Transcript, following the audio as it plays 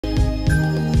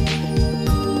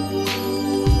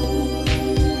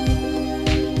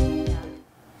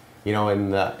You know, in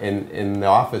the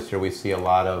office here, we see a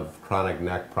lot of chronic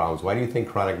neck problems. Why do you think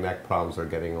chronic neck problems are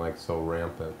getting like so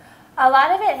rampant? A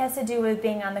lot of it has to do with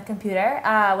being on the computer,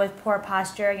 with poor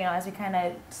posture. You know, as we kind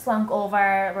of slunk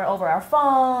over, we're over our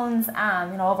phones,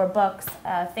 you know, over books,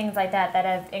 things like that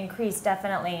have increased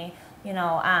definitely. You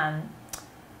know,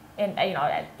 in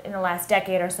the last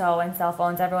decade or so, and cell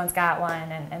phones, everyone's got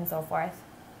one, and so forth.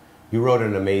 You wrote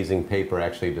an amazing paper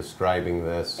actually describing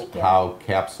this, how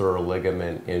capsular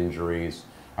ligament injuries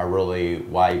are really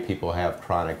why people have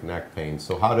chronic neck pain.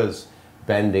 So how does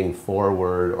bending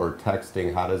forward or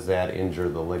texting, how does that injure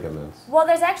the ligaments? Well,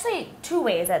 there's actually two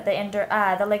ways that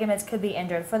the ligaments could be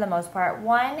injured for the most part.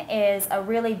 One is a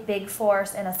really big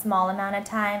force in a small amount of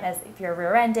time, as if you're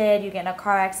rear-ended, you get in a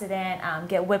car accident,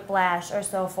 get whiplash or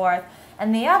so forth.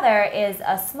 And the other is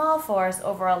a small force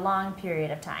over a long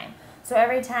period of time. So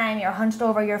every time you're hunched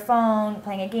over your phone,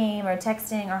 playing a game or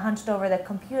texting, or hunched over the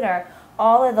computer,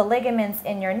 all of the ligaments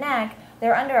in your neck,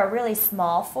 they're under a really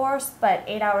small force, but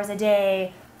 8 hours a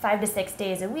day, 5 to 6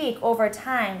 days a week, over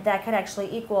time, that could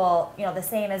actually equal, you know, the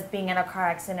same as being in a car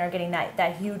accident or getting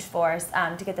that huge force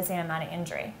to get the same amount of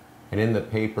injury. And in the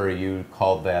paper, you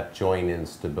called that joint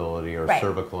instability or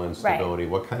cervical instability.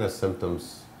 What kind of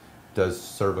symptoms does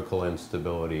cervical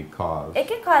instability cause? It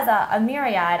can cause a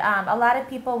myriad. A lot of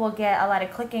people will get a lot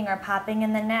of clicking or popping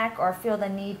in the neck, or feel the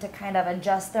need to kind of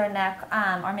adjust their neck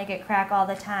or make it crack all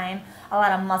the time. A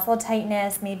lot of muscle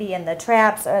tightness, maybe in the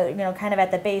traps, or you know, kind of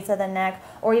at the base of the neck,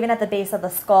 or even at the base of the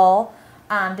skull,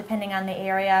 depending on the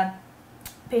area.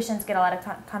 Patients get a lot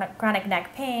of chronic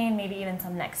neck pain, maybe even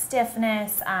some neck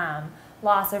stiffness,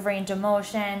 loss of range of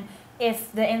motion.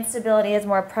 If the instability is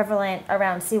more prevalent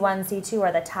around C1, C2,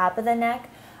 or the top of the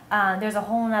neck, there's a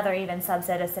whole other even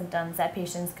subset of symptoms that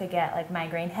patients could get, like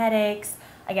migraine headaches,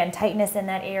 again, tightness in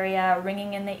that area,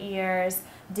 ringing in the ears,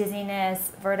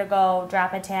 dizziness, vertigo,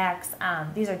 drop attacks.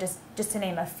 These are just to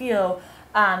name a few.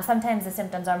 Sometimes the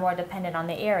symptoms are more dependent on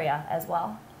the area as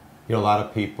well. You know, a lot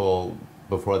of people,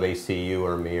 before they see you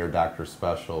or me or Dr.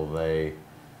 Special, they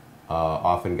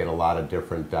often get a lot of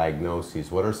different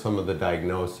diagnoses. What are some of the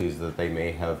diagnoses that they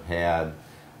may have had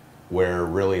where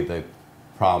really the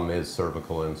problem is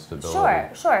cervical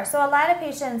instability? Sure. So a lot of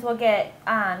patients will get,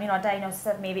 you know, a diagnosis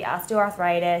of maybe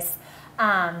osteoarthritis,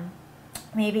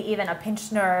 maybe even a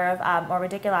pinched nerve or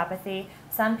radiculopathy.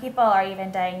 Some people are even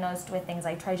diagnosed with things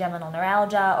like trigeminal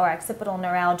neuralgia or occipital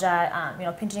neuralgia, you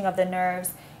know, pinching of the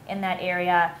nerves in that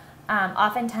area.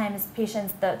 Oftentimes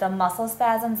patients, the muscle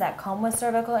spasms that come with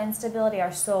cervical instability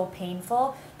are so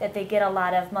painful that they get a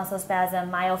lot of muscle spasm,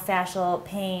 myofascial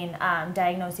pain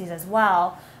diagnoses as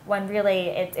well, when really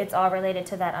it's all related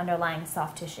to that underlying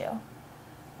soft tissue.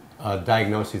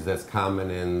 Diagnoses that's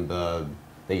common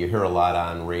that you hear a lot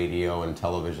on radio and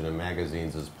television and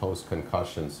magazines is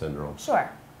post-concussion syndrome.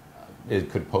 Sure.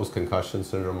 Could post-concussion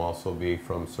syndrome also be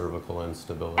from cervical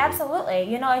instability? Absolutely.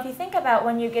 You know, if you think about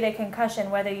when you get a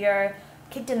concussion, whether you're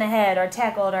kicked in the head or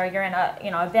tackled or you're in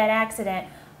a bad accident,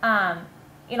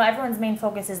 you know, everyone's main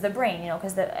focus is the brain, you know,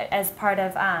 because as part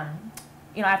of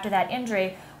you know, after that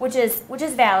injury, which is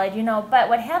valid, you know, but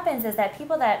what happens is that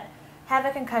people that have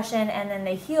a concussion and then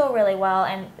they heal really well,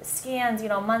 and scans, you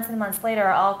know, months and months later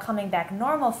are all coming back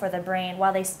normal for the brain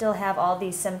while they still have all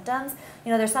these symptoms,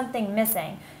 you know, there's something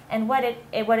missing. And what it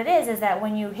is that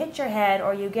when you hit your head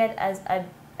or you get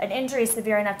an injury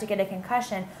severe enough to get a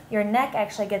concussion, your neck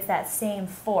actually gets that same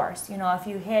force. You know, if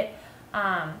you hit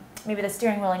maybe the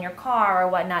steering wheel in your car or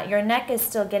whatnot, your neck is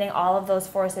still getting all of those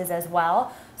forces as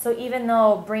well. So even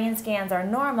though brain scans are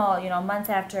normal, you know, months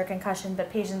after a concussion, but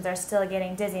patients are still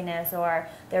getting dizziness or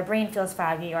their brain feels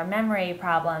foggy or memory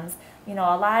problems, you know,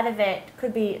 a lot of it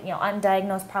could be, you know,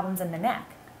 undiagnosed problems in the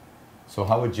neck. So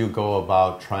how would you go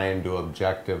about trying to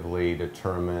objectively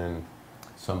determine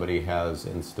somebody has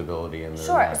instability in their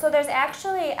neck? So there's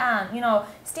actually, you know,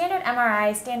 standard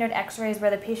MRIs, standard x-rays where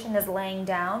the patient is laying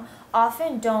down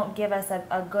often don't give us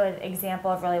a good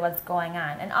example of really what's going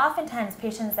on. And oftentimes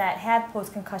patients that have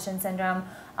post-concussion syndrome,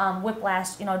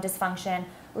 whiplash, you know, dysfunction,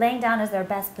 laying down is their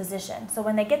best position. So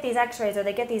when they get these x-rays or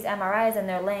they get these MRIs and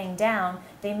they're laying down,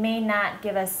 they may not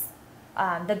give us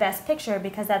the best picture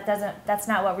because that's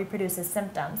not what reproduces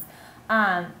symptoms.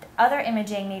 Other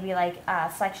imaging, maybe like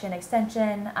flexion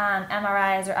extension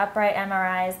MRIs or upright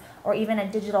MRIs, or even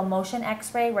a digital motion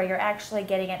x-ray where you're actually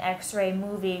getting an x-ray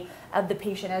movie of the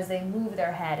patient as they move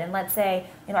their head. And let's say,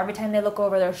 you know, every time they look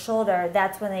over their shoulder,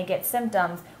 that's when they get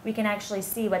symptoms. We can actually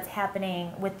see what's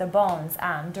happening with the bones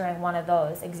during one of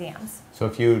those exams. So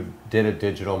if you did a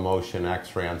digital motion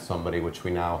x-ray on somebody, which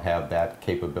we now have that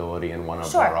capability in one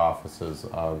of our offices,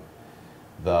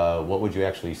 what would you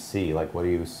actually see? Like, what do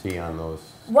you see on those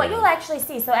What scans? you'll actually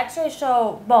see, so x-rays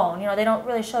show bone, they don't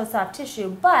really show soft tissue,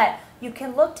 but you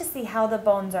can look to see how the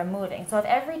bones are moving. So if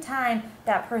every time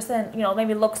that person,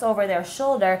 maybe looks over their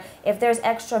shoulder, if there's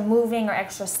extra moving or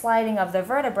extra sliding of the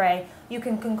vertebrae, you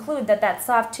can conclude that that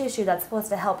soft tissue that's supposed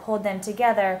to help hold them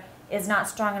together is not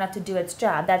strong enough to do its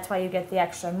job. That's why you get the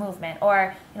extra movement.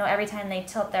 Or, every time they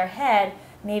tilt their head,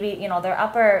 maybe, their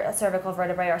upper cervical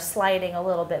vertebrae are sliding a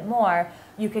little bit more,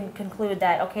 you can conclude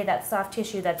that, okay, that soft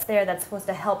tissue that's there that's supposed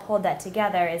to help hold that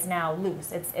together is now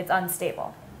loose. It's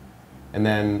unstable. And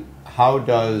then how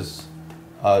does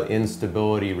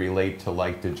instability relate to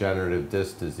like degenerative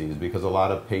disc disease? Because a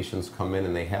lot of patients come in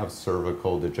and they have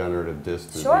cervical degenerative disc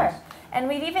disease. Sure. And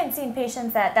we've even seen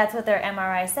patients that's what their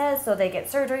MRI says, so they get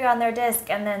surgery on their disc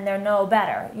and then they're no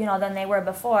better, than they were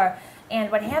before.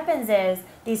 And what happens is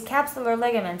these capsular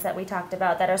ligaments that we talked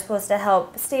about that are supposed to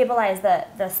help stabilize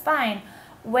the spine,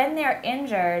 when they're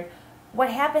injured, what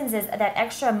happens is that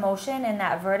extra motion in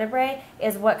that vertebrae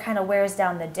is what kind of wears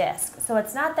down the disc. So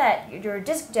it's not that your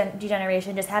disc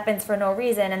degeneration just happens for no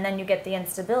reason and then you get the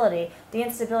instability. The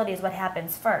instability is what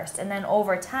happens first. And then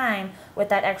over time, with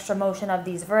that extra motion of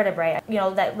these vertebrae,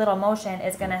 that little motion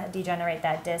is going to degenerate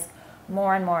that disc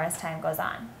more and more as time goes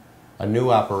on. A new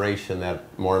operation that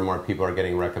more and more people are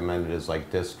getting recommended is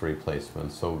like disc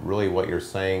replacement. So really what you're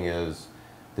saying is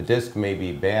the disc may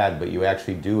be bad, but you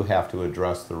actually do have to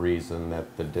address the reason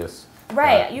that the disc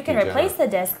Right, you can replace the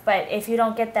disc, but if you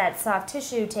don't get that soft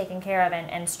tissue taken care of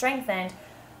and strengthened,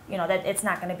 that it's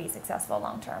not going to be successful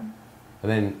long term. And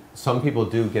then some people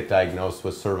do get diagnosed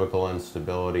with cervical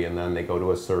instability and then they go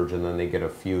to a surgeon and they get a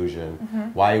fusion.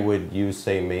 Mm-hmm. Why would you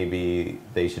say maybe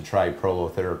they should try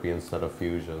prolotherapy instead of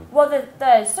fusion? Well,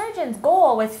 the surgeon's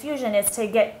goal with fusion is to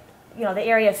get the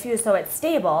area fused so it's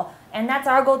stable, and that's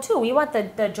our goal too. We want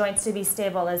the joints to be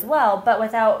stable as well, but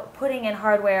without putting in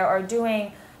hardware or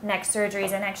doing neck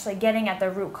surgeries and actually getting at the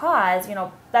root cause,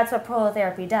 that's what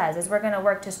prolotherapy does, is we're going to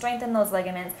work to strengthen those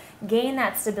ligaments, gain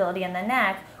that stability in the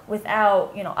neck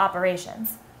without,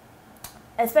 operations.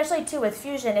 Especially too with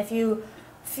fusion, if you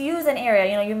fuse an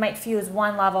area, you might fuse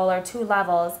one level or two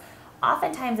levels,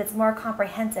 oftentimes it's more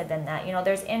comprehensive than that.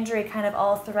 There's injury kind of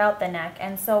all throughout the neck,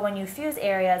 and so when you fuse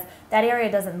areas, that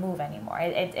area doesn't move anymore.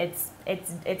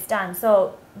 It's done.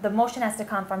 So the motion has to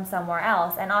come from somewhere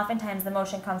else, and oftentimes the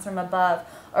motion comes from above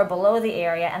or below the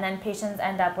area, and then patients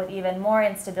end up with even more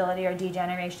instability or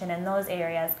degeneration in those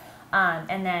areas,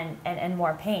 and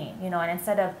more pain. And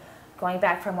instead of going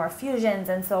back for more fusions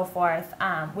and so forth,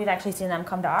 we've actually seen them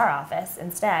come to our office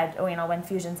instead, when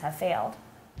fusions have failed.